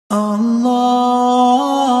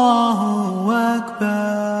Allahu Akbar.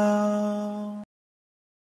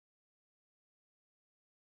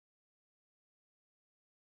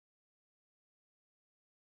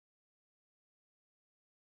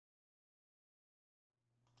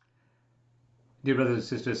 Dear brothers and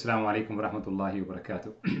sisters, Assalamu alaikum wa rahmatullahi wa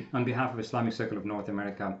barakatuh. On behalf of Islamic Circle of North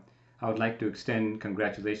America, I would like to extend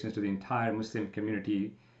congratulations to the entire Muslim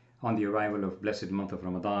community on the arrival of blessed month of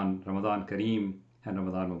Ramadan, Ramadan Kareem, and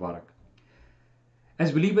Ramadan Mubarak.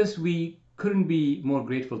 As believers, we couldn't be more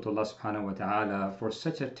grateful to Allah subhanahu wa ta'ala for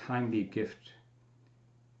such a timely gift.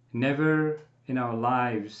 Never in our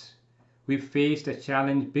lives we've faced a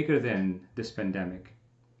challenge bigger than this pandemic.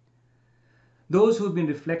 Those who have been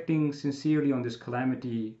reflecting sincerely on this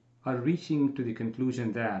calamity are reaching to the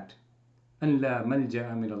conclusion that أَن لَا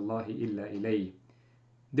مَلْجَأَ مِنَ اللَّهِ إِلَّا إِلَيْهِ.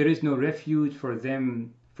 There is no refuge for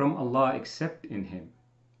them from Allah except in Him.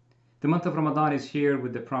 The month of Ramadan is here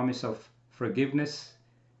with the promise of forgiveness,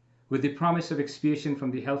 with the promise of expiation from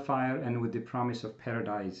the hellfire, and with the promise of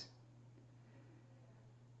paradise.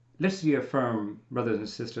 Let's reaffirm, brothers and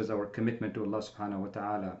sisters, our commitment to Allah subhanahu wa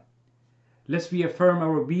ta'ala. Let's reaffirm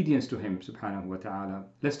our obedience to Him subhanahu wa ta'ala.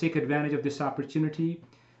 Let's take advantage of this opportunity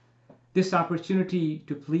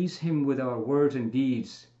to please Him with our words and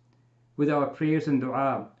deeds, with our prayers and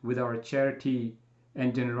dua, with our charity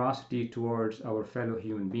and generosity towards our fellow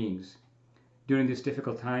human beings. During this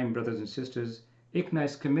difficult time, brothers and sisters, icna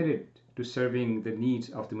is committed to serving the needs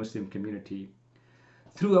of the Muslim community.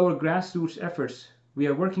 Through our grassroots efforts, we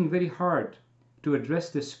are working very hard to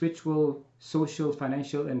address the spiritual, social,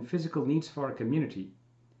 financial, and physical needs for our community.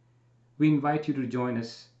 We invite you to join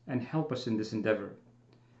us and help us in this endeavor.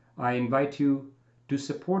 I invite you to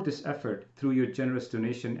support this effort through your generous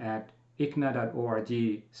donation at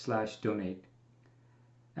icna.org/donate.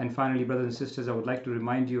 And finally, brothers and sisters, I would like to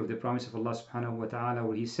remind you of the promise of Allah subhanahu wa ta'ala,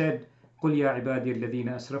 where He said, قُلْ يَا عِبَادِيَ الَّذِينَ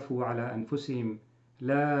أَسْرَفُوا عَلَىٰ أَنفُسِهِمْ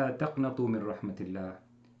لَا تَقْنَطُوا مِنْ رَحْمَةِ اللَّهِ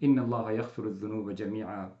إِنَّ اللَّهَ يَغْفِرُ الذُّنُوبَ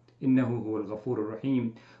جَمِيعًا إِنَّهُ هُوَ الْغَفُورُ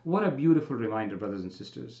الرَّحِيمُ. What a beautiful reminder, brothers and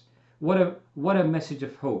sisters. What a message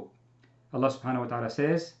of hope. Allah subhanahu wa ta'ala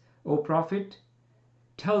says, O Prophet,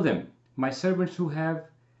 tell them, my servants who have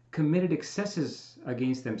committed excesses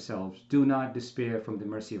against themselves, do not despair from the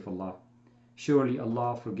mercy of Allah. Surely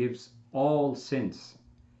Allah forgives all sins.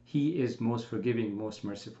 He is most forgiving, most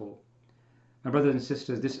merciful. My brothers and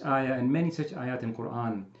sisters, this ayah and many such ayat in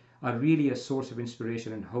Quran are really a source of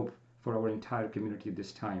inspiration and hope for our entire community at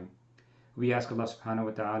this time. We ask Allah subhanahu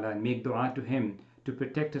wa ta'ala and make dua to Him to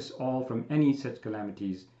protect us all from any such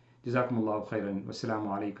calamities. Jazakumullahu khairan.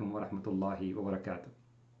 Wassalamu alaikum wa rahmatullahi wa barakatuh.